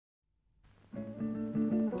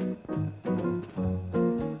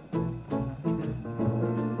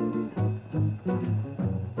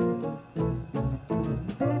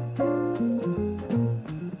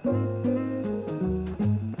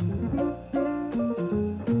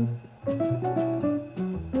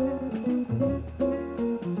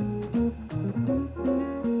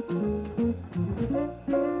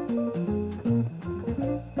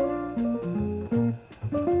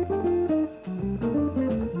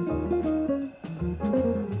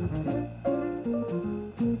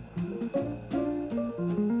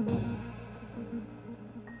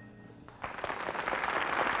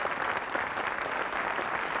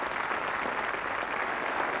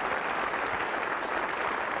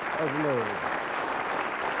Over to me.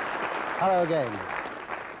 Hello again.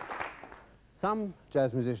 Some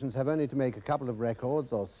jazz musicians have only to make a couple of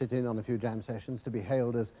records or sit in on a few jam sessions to be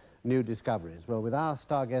hailed as new discoveries. Well, with our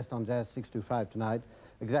star guest on Jazz 625 tonight,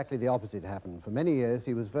 exactly the opposite happened. For many years,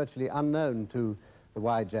 he was virtually unknown to the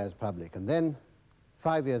wide jazz public. And then,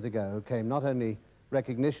 5 years ago, came not only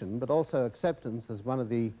recognition, but also acceptance as one of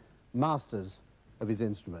the masters of his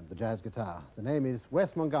instrument, the jazz guitar. The name is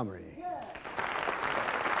Wes Montgomery. Yeah.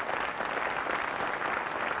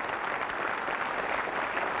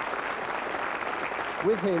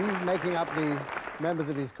 With him, making up the members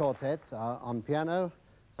of his quartet, on piano,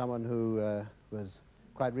 someone who was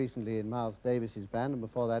quite recently in Miles Davis's band, and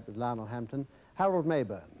before that was Lionel Hampton, Harold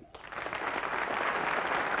Mayburn.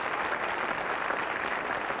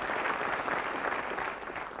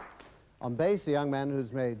 On bass, a young man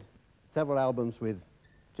who's made several albums with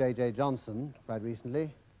J.J. Johnson, quite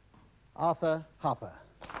recently, Arthur Harper.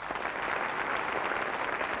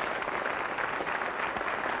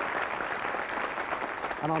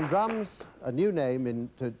 And on drums, a new name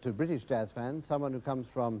to British jazz fans, someone who comes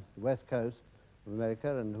from the West Coast of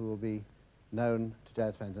America and who will be known to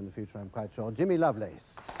jazz fans in the future, I'm quite sure, Jimmy Lovelace.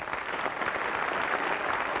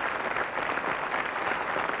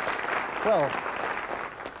 Well,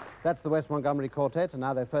 that's the Wes Montgomery Quartet, and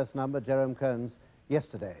now their first number, Jerome Kern's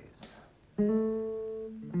Yesterdays.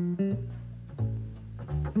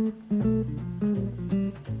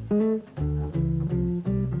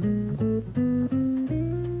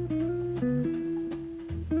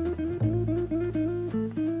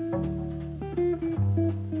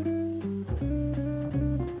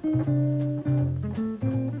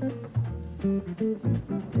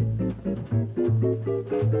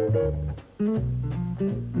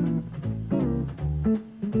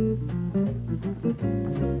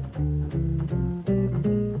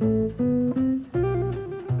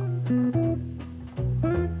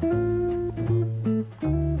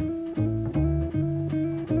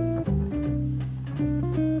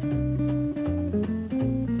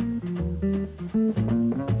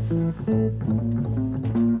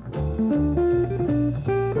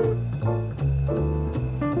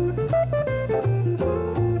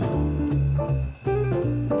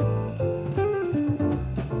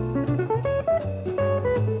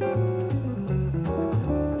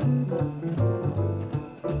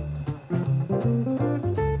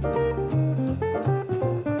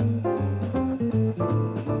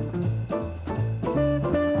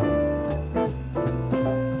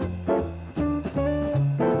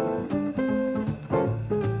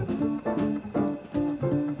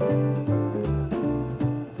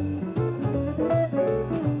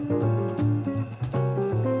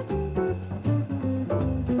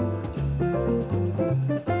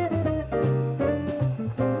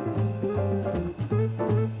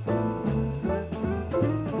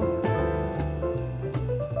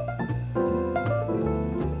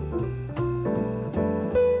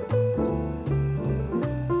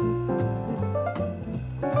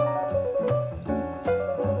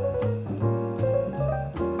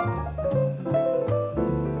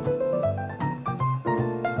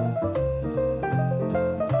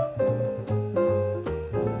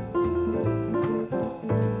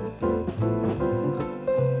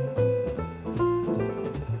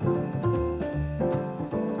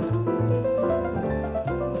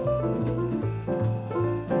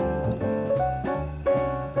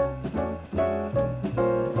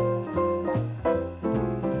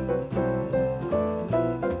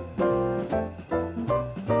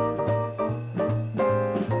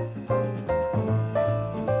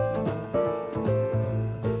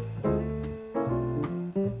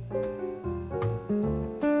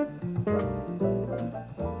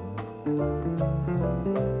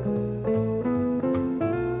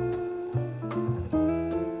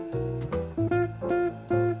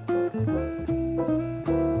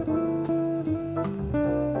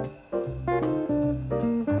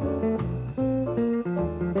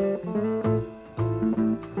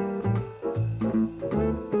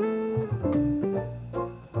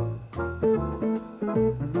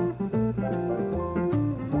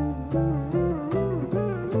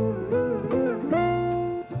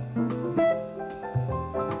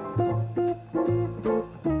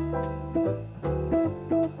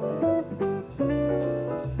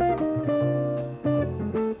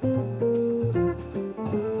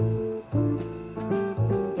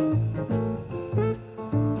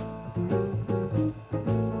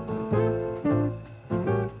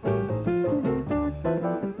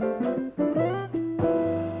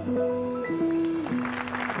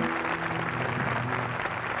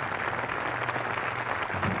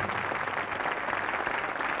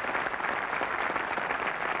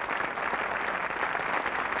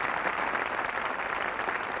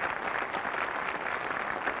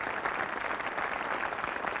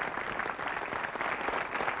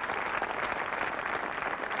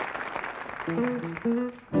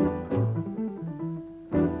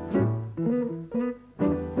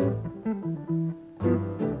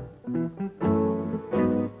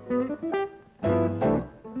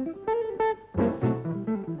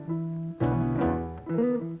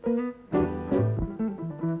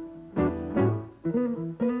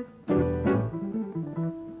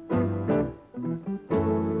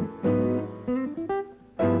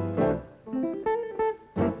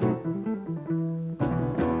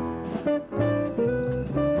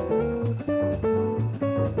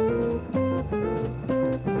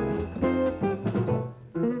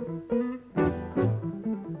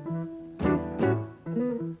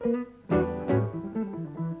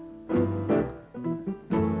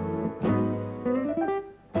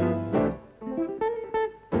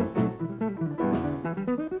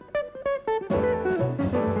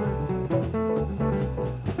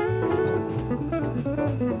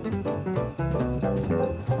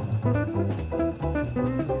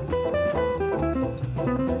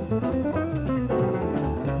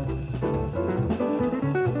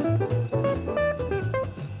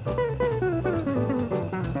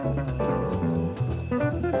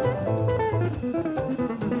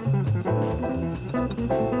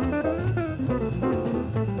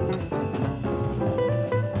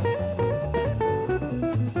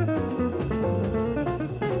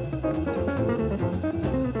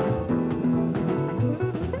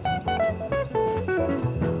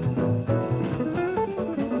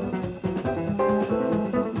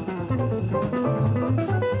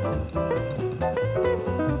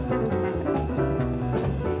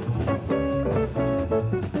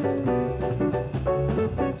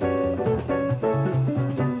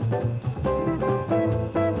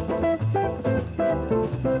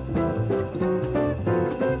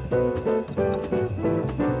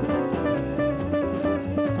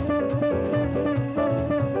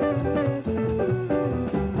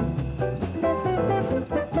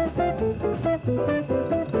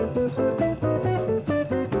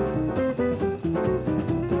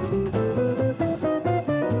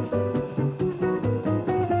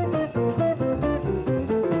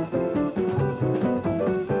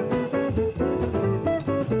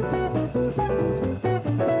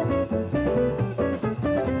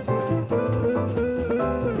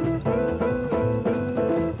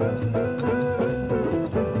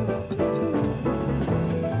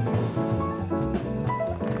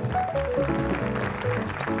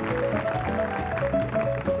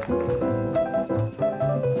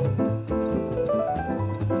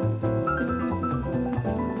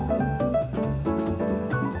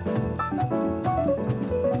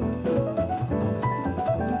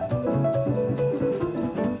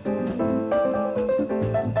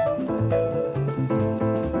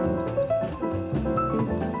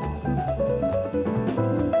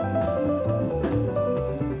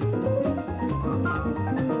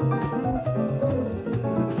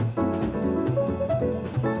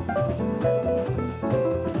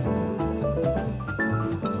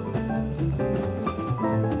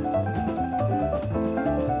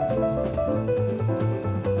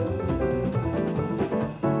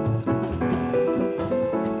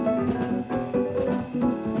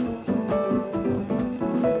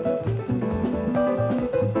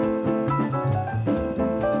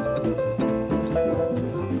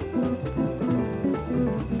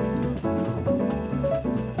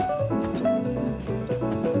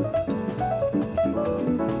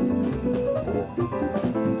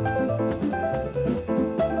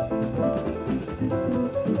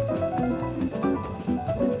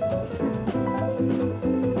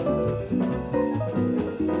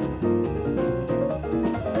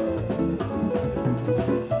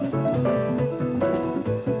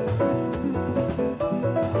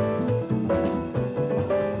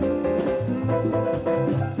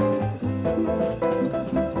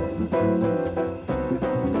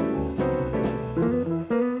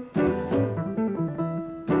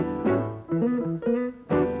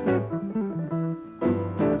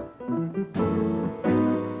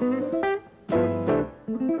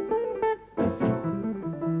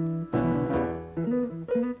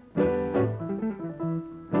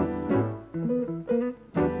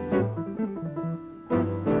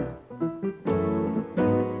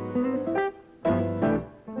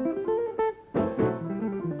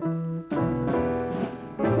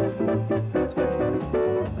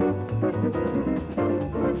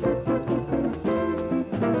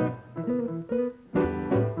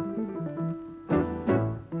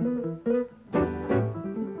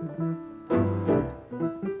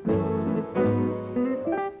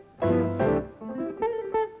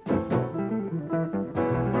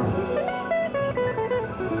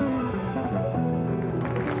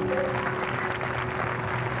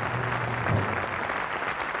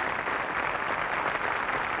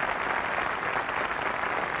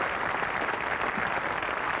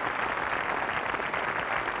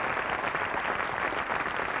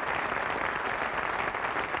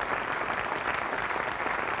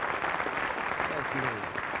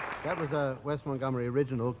 That was a Wes Montgomery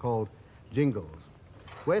original called Jingles.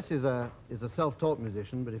 Wes is a self-taught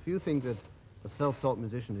musician, but if you think that a self-taught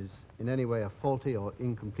musician is in any way a faulty or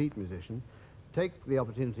incomplete musician, take the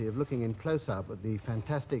opportunity of looking in close-up at the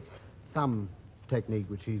fantastic thumb technique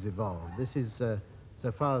which he's evolved. This is,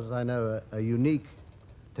 so far as I know, a unique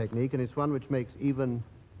technique, and it's one which makes even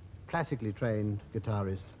classically trained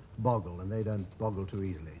guitarists boggle, and they don't boggle too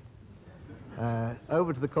easily.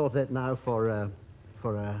 Over to the quartet now for a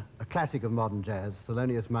classic of modern jazz,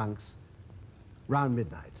 Thelonious Monk's Round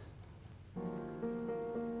Midnight.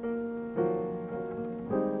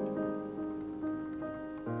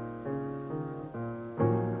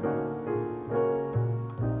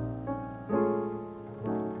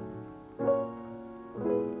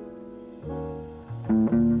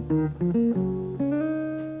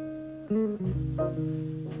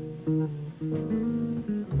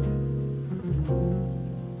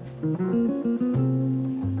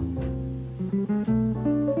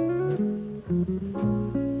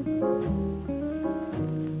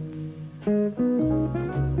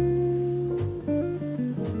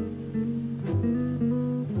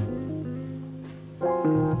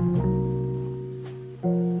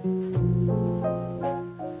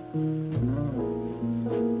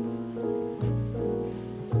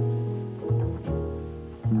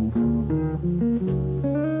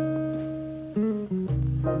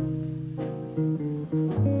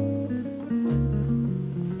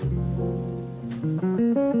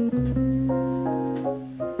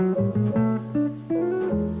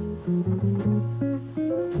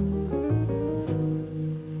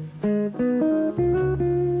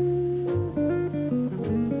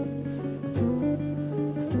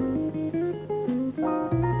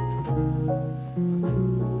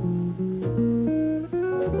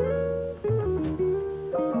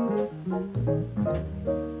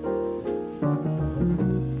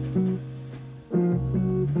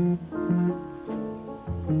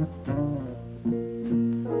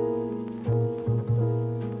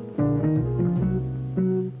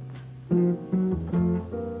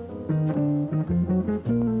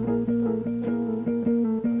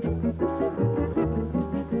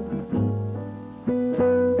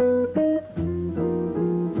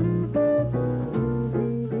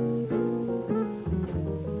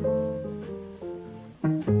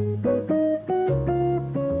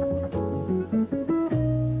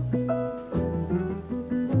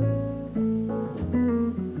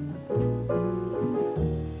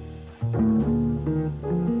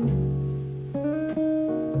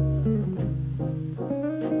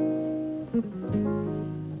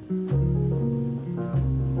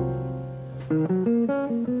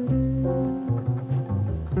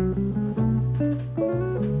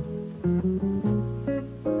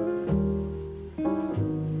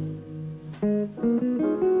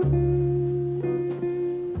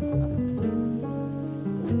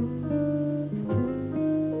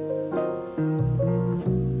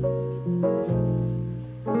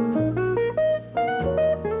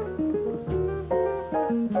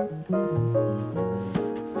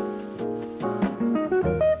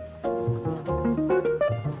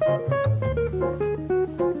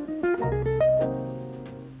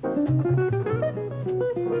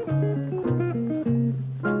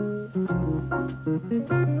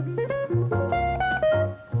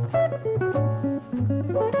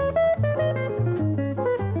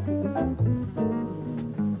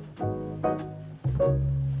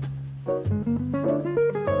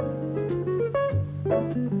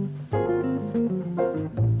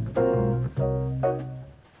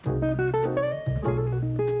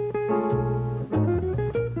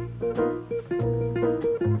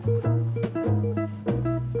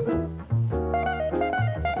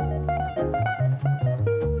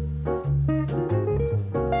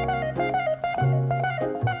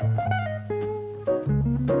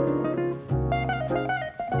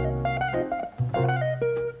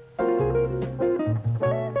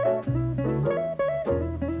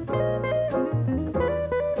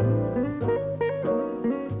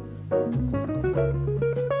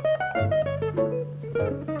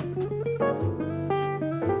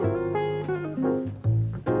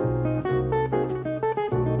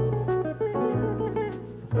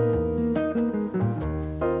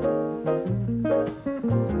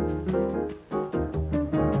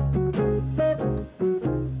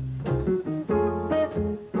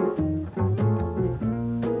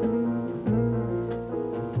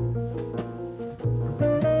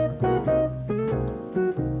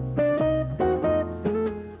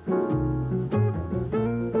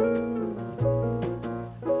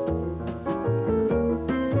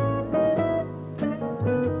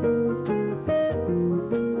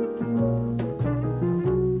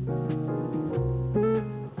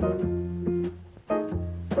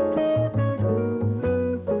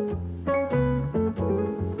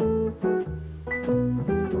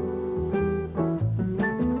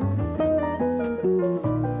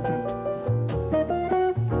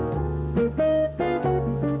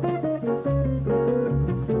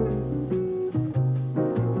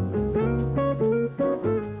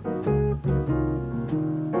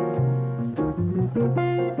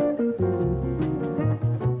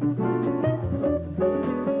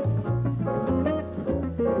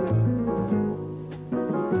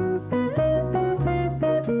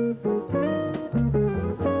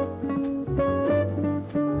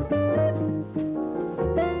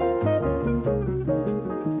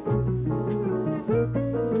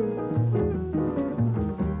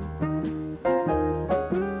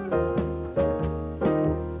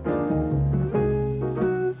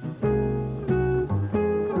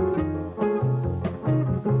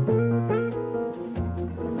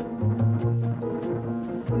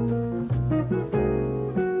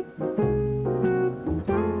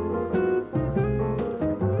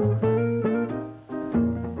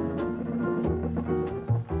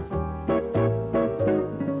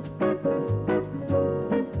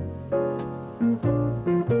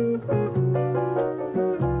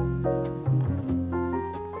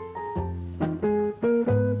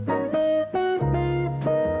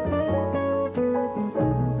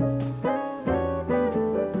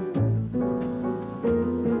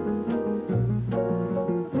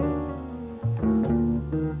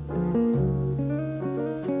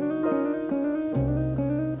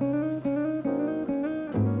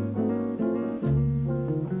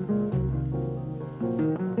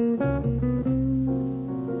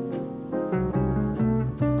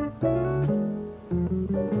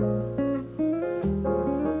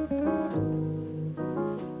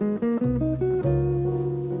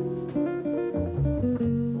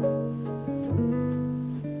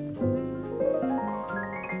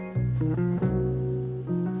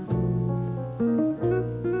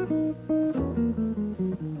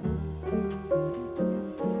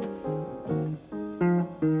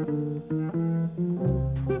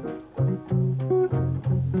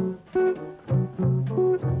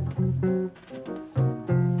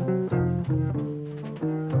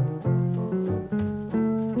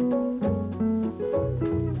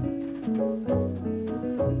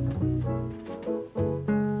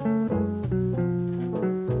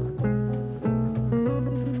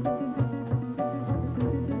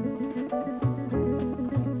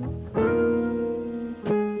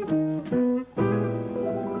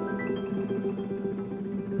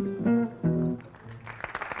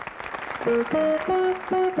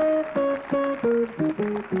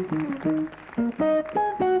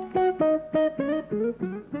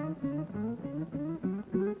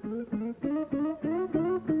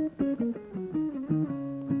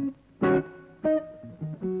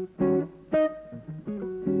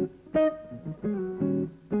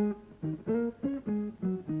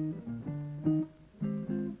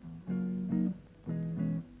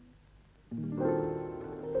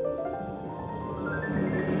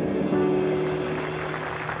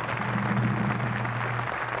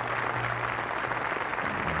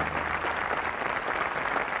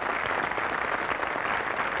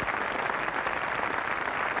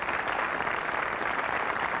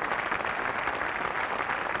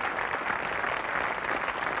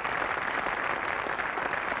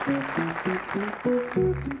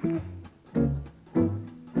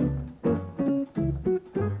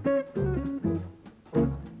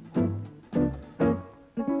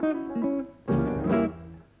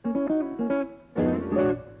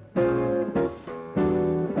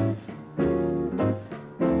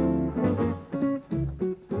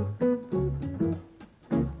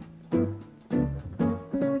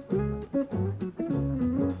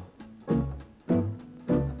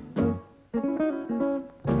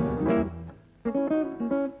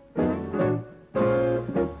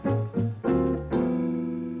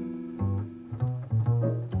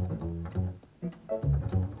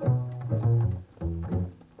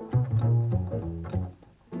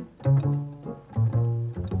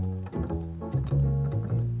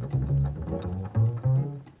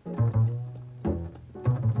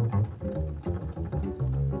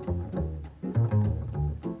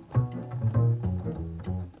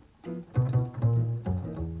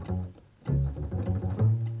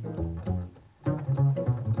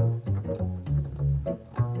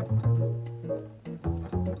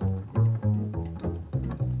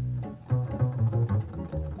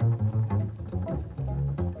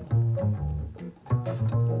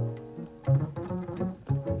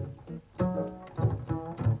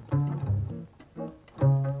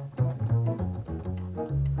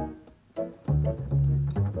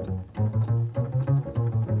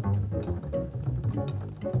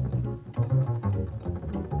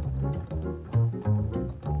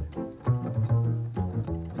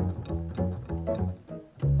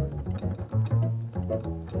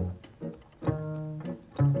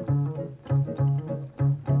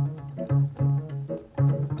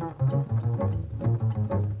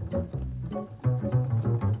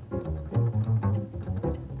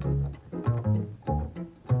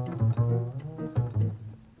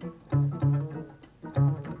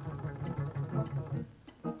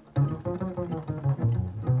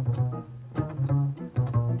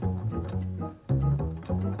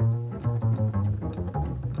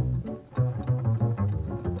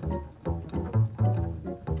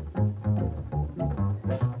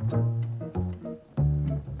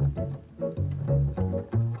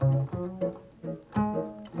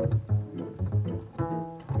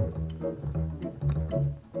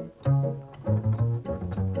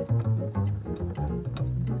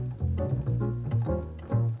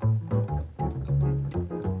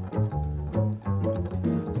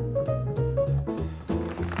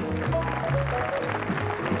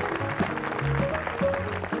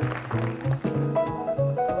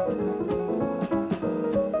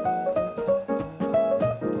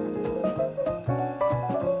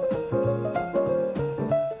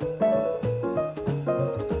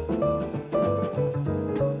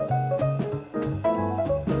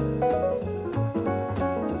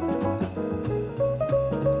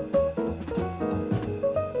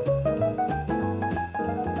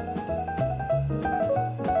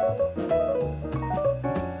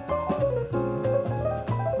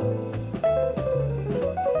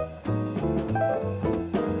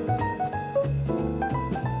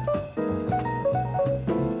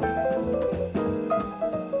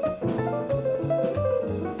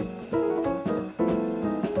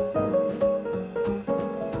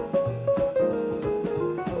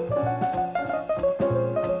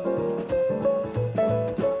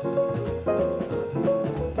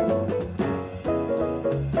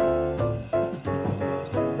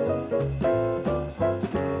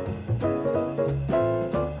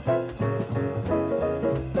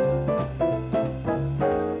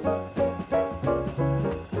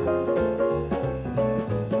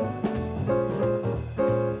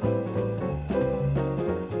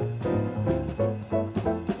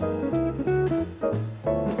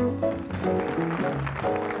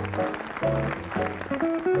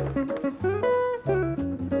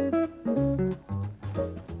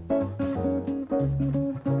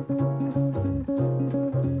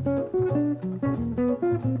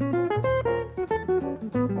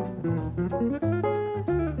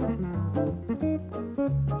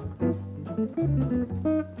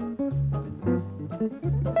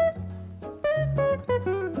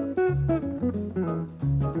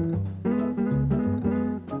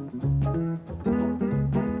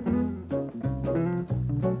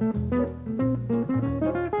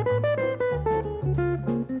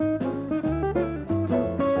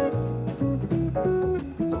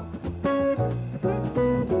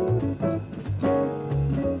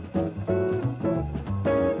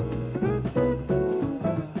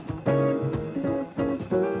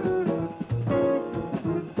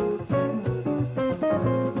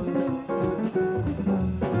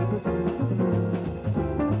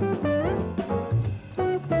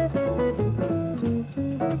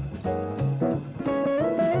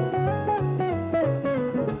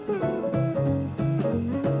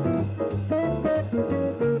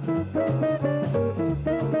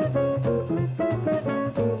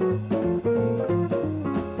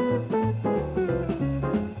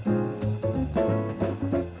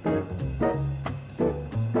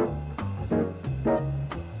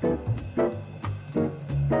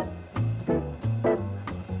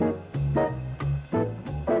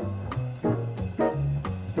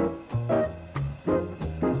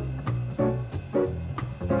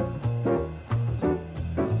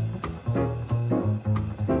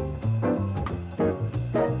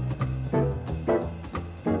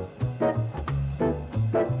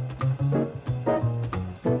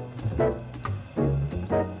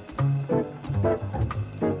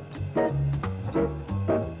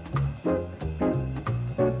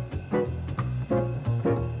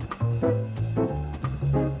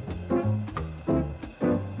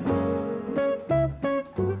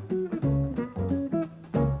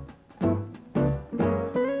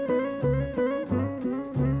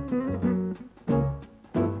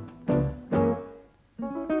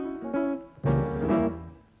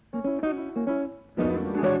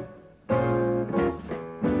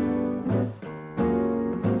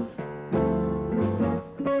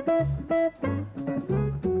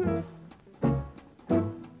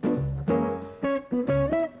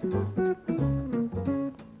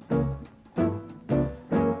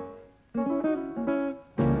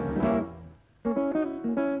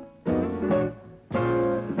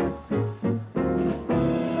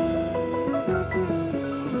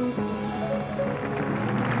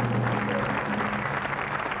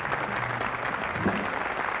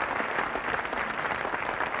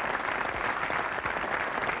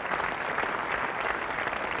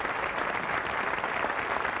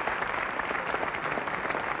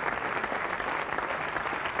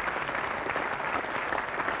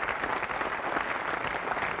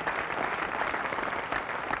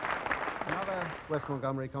 Wes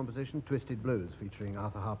Montgomery composition, Twisted Blues, featuring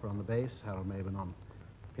Arthur Harper on the bass, Harold Mabern on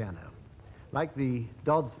piano. Like the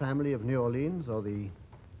Dodds family of New Orleans or the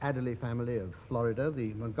Adderley family of Florida,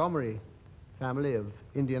 the Montgomery family of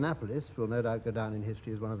Indianapolis will no doubt go down in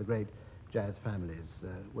history as one of the great jazz families.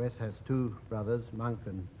 Wes has two brothers, Monk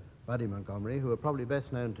and Buddy Montgomery, who are probably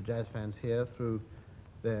best known to jazz fans here through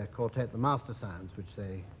their quartet, the Master Sounds, which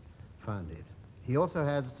they founded. He also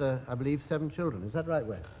has, I believe, 7 children. Is that right,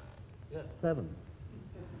 Wes? Yes. 7.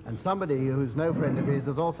 And somebody who's no friend of his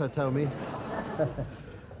has also told me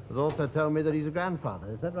that he's a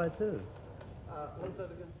grandfather. Is that right too? What's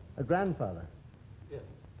that again? A grandfather. Yes.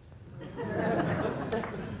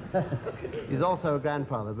 He's also a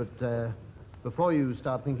grandfather, but before you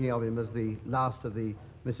start thinking of him as the last of the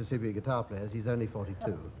Mississippi guitar players, he's only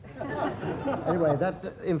 42. Anyway,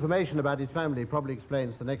 that information about his family probably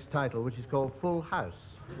explains the next title, which is called Full House.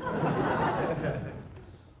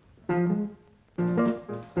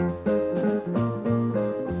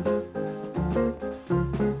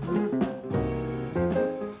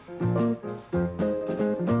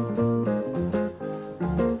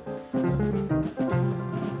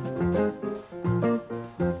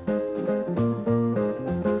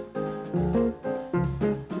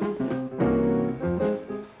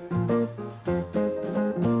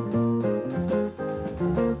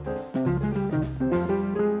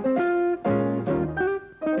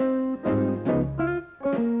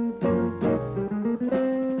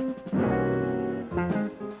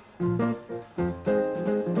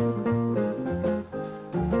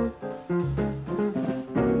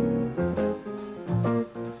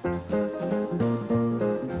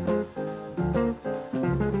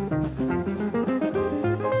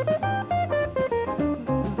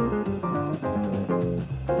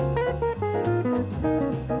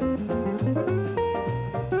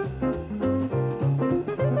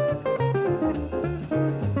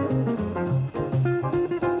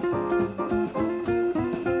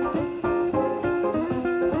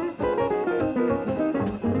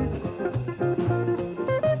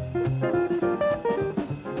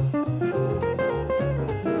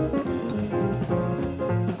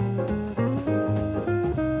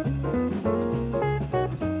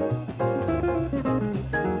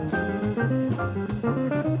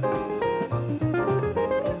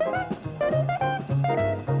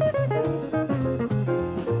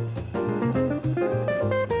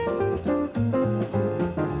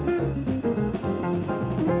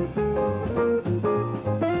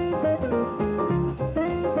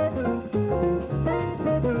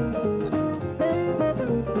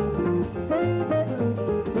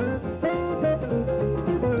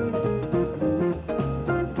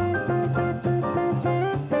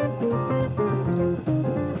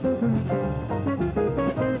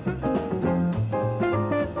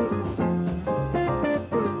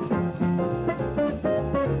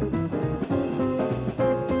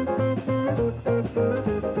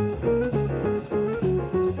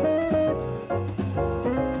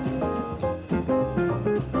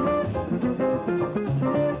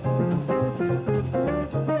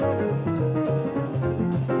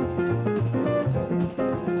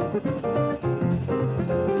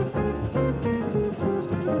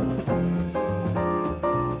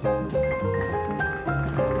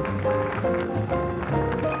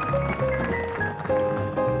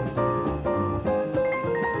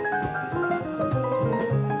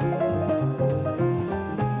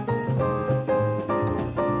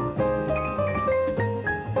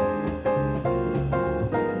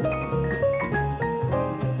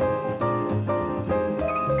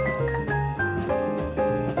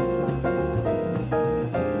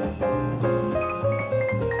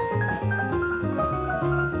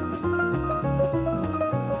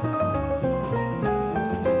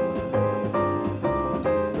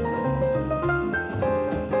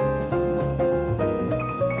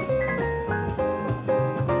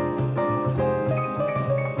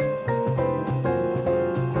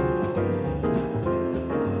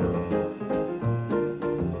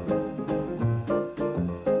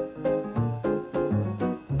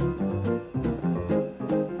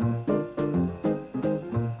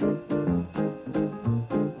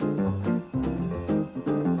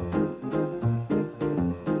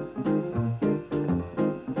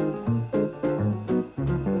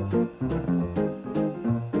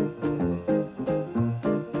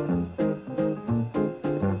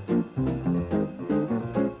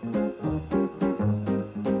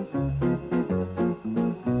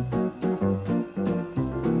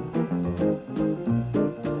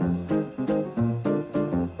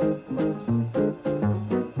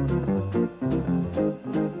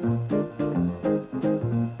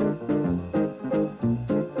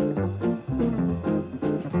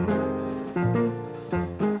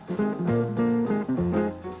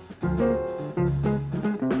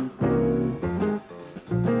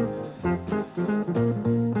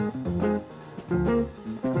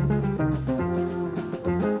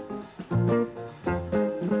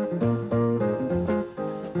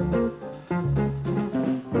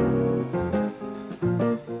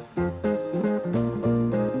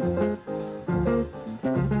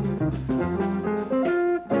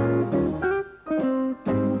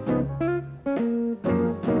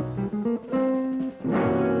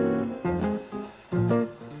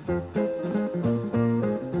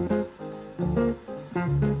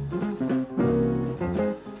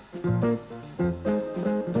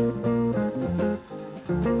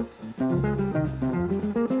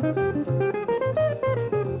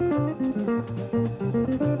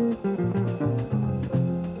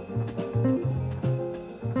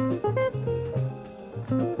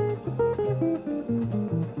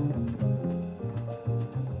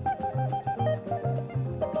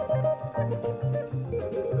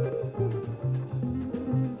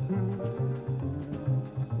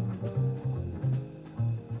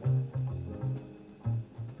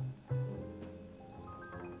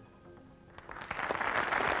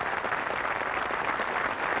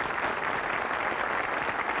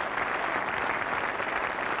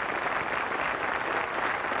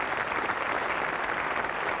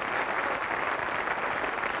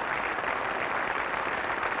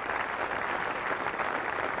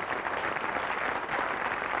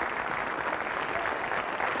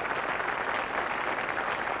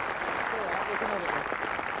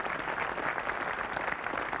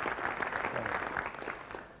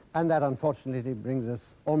 And that, unfortunately, brings us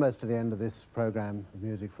almost to the end of this program of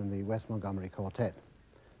music from the Wes Montgomery Quartet.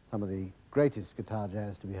 Some of the greatest guitar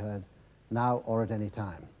jazz to be heard now or at any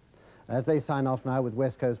time. As they sign off now with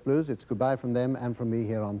West Coast Blues, it's goodbye from them and from me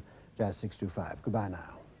here on Jazz 625. Goodbye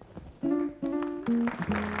now.